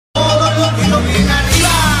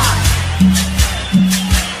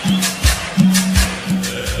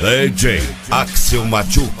DJ Axel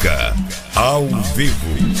Machuca, ao vivo.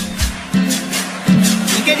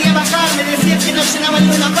 Y quería bajarme, decía que no llenaba el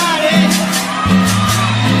Luna Par,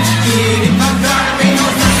 Quieren bajarme, no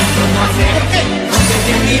saben cómo hacer. Porque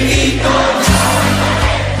te invito.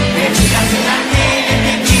 Me miras en la tele,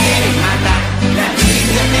 me quieren matar. La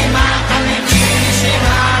envidia me mata, me quieren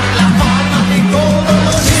llevar. Las palmas de todo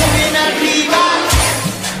lo suben arriba.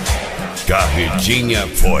 Carretinha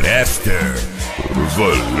Forester,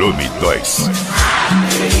 volume 2.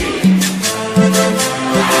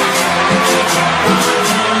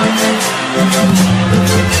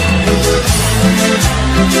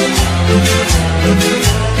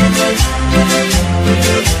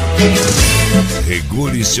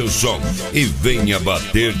 Regule seu som e venha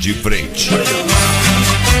bater de frente.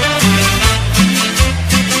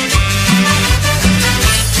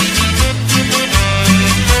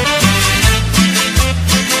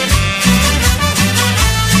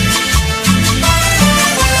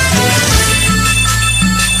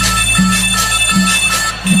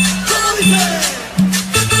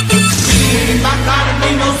 Quieren bajarme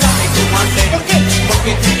y no saben cómo hacer. ¿Por qué?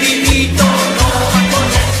 Porque tu grito no va a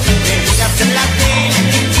correr. Me miras en la tele,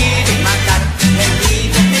 me quieren matar. La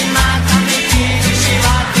envidia me mata, me quiere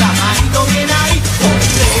llevar. La manito bien ahí, por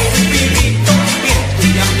ser el pirrito. Bien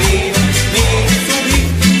estudiambero, me subí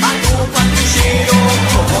a tu patrullero.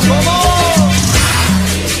 ¿Cómo?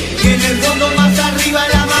 Y en el fondo más arriba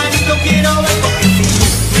la manito quiero ver. Porque si no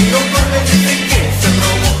quiero correr, dicen que se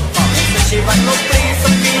robó. Vamos a llevarlo preso,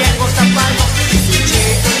 que algo está falso. Y su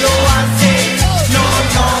checo lo hace. No,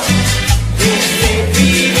 ese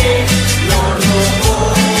pibe lo robó.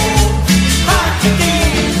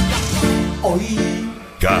 Oí.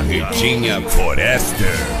 Carretinha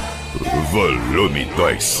Forester, volume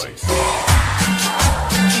 2.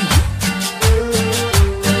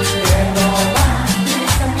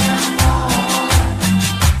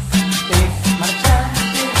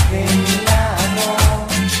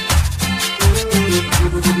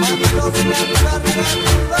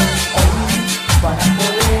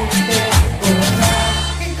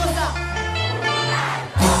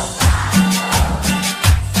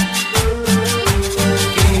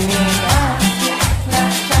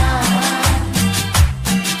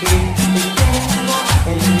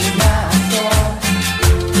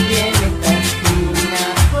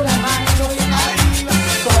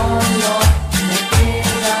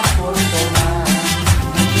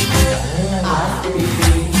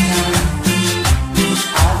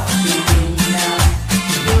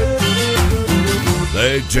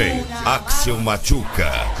 DJ Axel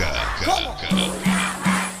Machuca.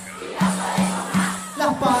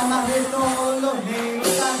 Las palmas de todos los negros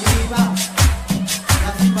arriba.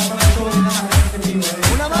 Las palmas de todos los negros.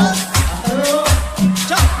 Una más. Hasta luego.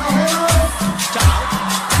 Chao. Nos vemos. Chao.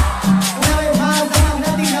 Una vez más, damas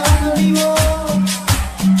gratis grabando en vivo.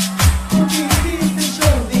 Porque dice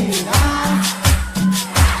Jordi.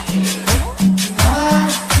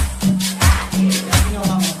 Así nos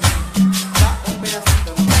vamos. Ya, un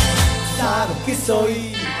pedacito. Sabes que soy.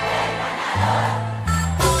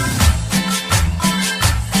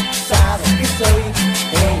 Sabes que soy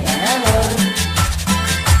el ganador.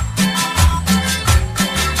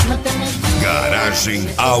 No te mentiré. Garagem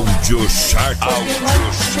Audio Chart. Te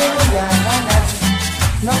voy a ganar.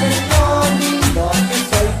 No ves lo lindo que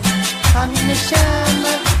soy. A mí me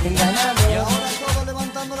llaman el ganador. Y ahora todos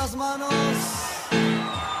levantando las manos.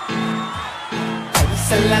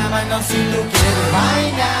 Alza la mano si tú quieres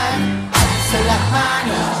bailar. Alza las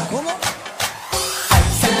manos. ¿Cómo?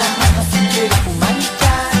 Alza las manos si quieres fumar.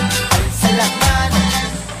 Alza las manos.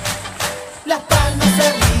 Las palmas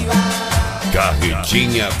arriba.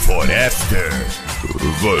 Carretinha Forester,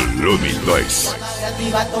 volume 2.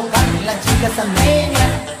 Arriba tocarme las chicas a media.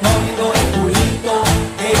 No viendo el culito,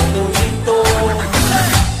 el culito.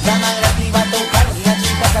 Dama gratis va a tocarme las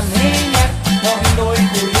chicas a media. No viendo el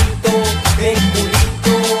culito, el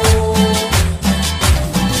culito.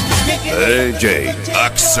 DJ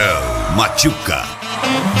Axel Machuca.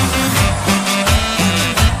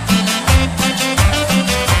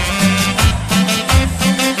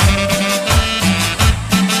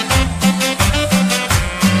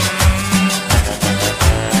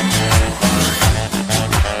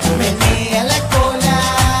 Menea la cola,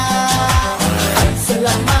 alza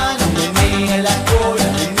las manos, menea la cola,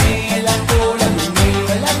 menea la cola,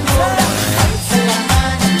 menea la cola, alza las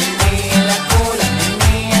manos, menea la cola,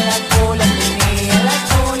 menea la cola, menea la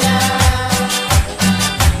cola.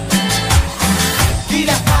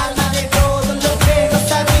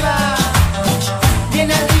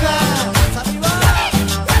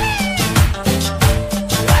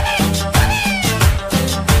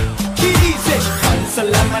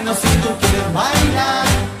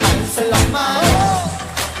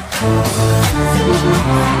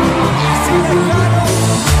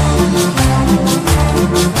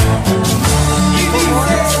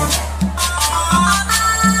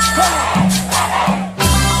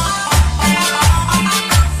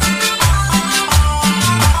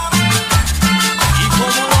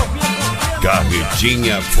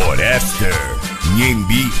 Carretinha Forester,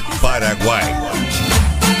 Ñemby, Paraguai.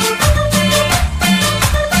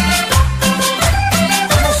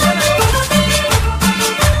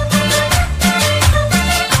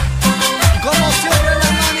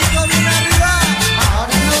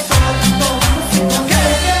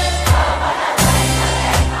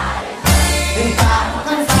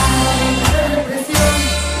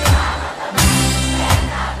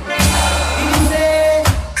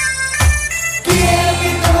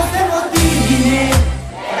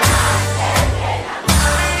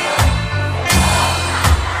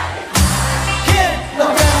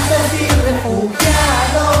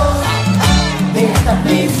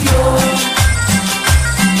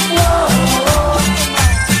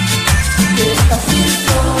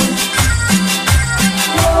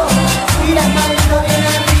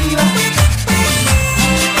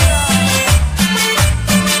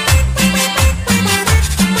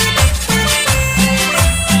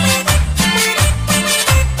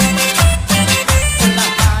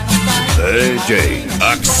 DJ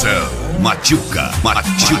Axel Machuca.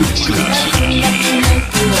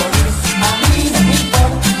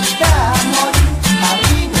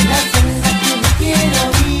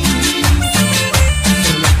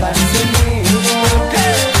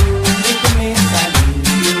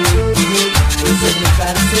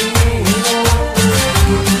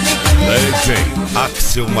 DJ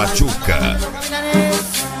Axel Machuca.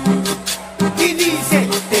 Y dice,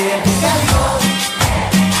 te regaló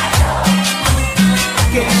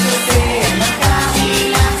que yo sea más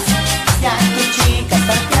caminas, ya tu chica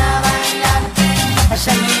salte a bailar. A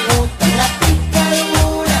ella me gusta la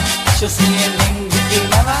picadura, yo soy el dengue que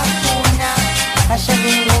la vacuna. A ella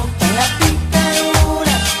me gusta la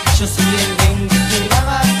picadura, yo soy el dengue que la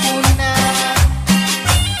vacuna.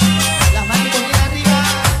 Las manitos bien arriba.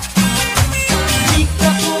 Chica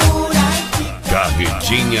pura,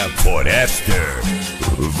 Carretinha Forester,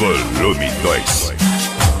 volume 2.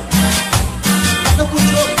 no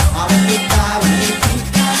escucho, ahora que estaba en mi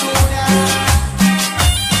picadura.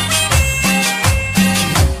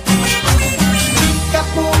 Chica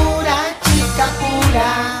pura,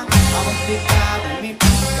 vamos que estaba en mi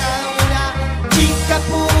picadura.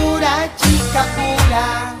 Chica pura.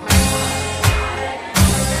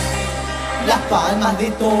 Las palmas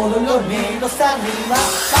de todos los negros arriba.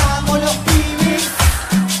 Vamos los pibes,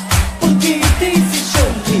 porque te hice yo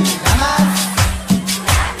nada más.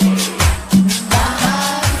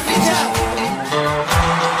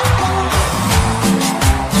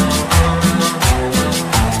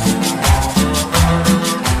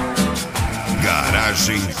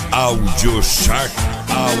 Audio Shark.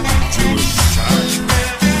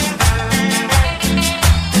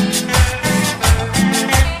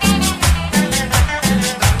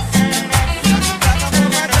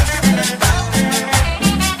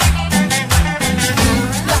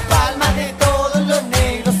 Las palmas de todos los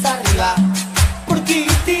negros arriba, porque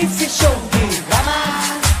te hice yo que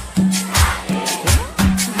damas,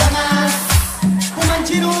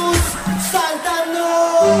 comancheros saltando.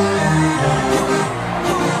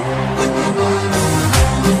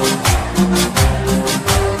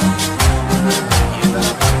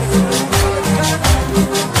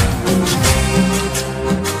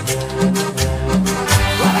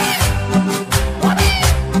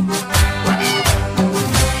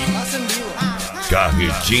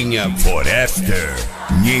 Carretinha Forester,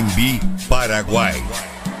 Ñemby, Paraguai.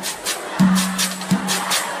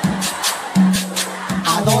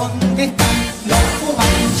 ¿A dónde están los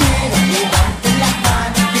comancheros? Levanten las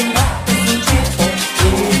manos que no te escuché.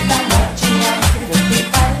 Esta noche hay que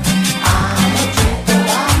festejar, anoche te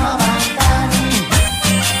vamos a matar.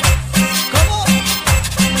 ¿Cómo?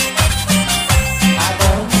 ¿A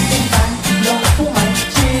dónde están los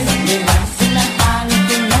comancheros? Levanten las manos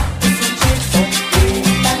que no te escuché.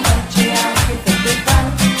 Esta noche hay que festejar,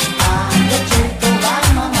 anoche te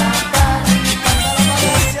vamos a matar.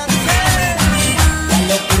 La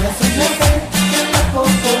locura es un placer que el loco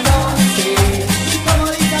conoce. Como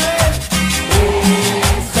dice a ver,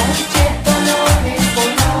 son chetos no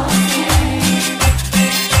desconoce.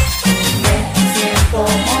 Me siento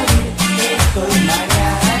morir, estoy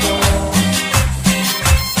mareado.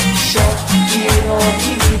 Yo quiero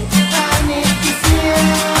vivir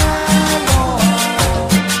anestesiado.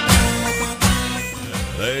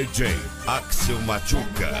 DJ Axel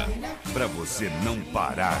Machuca, pra você não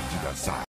parar de dançar.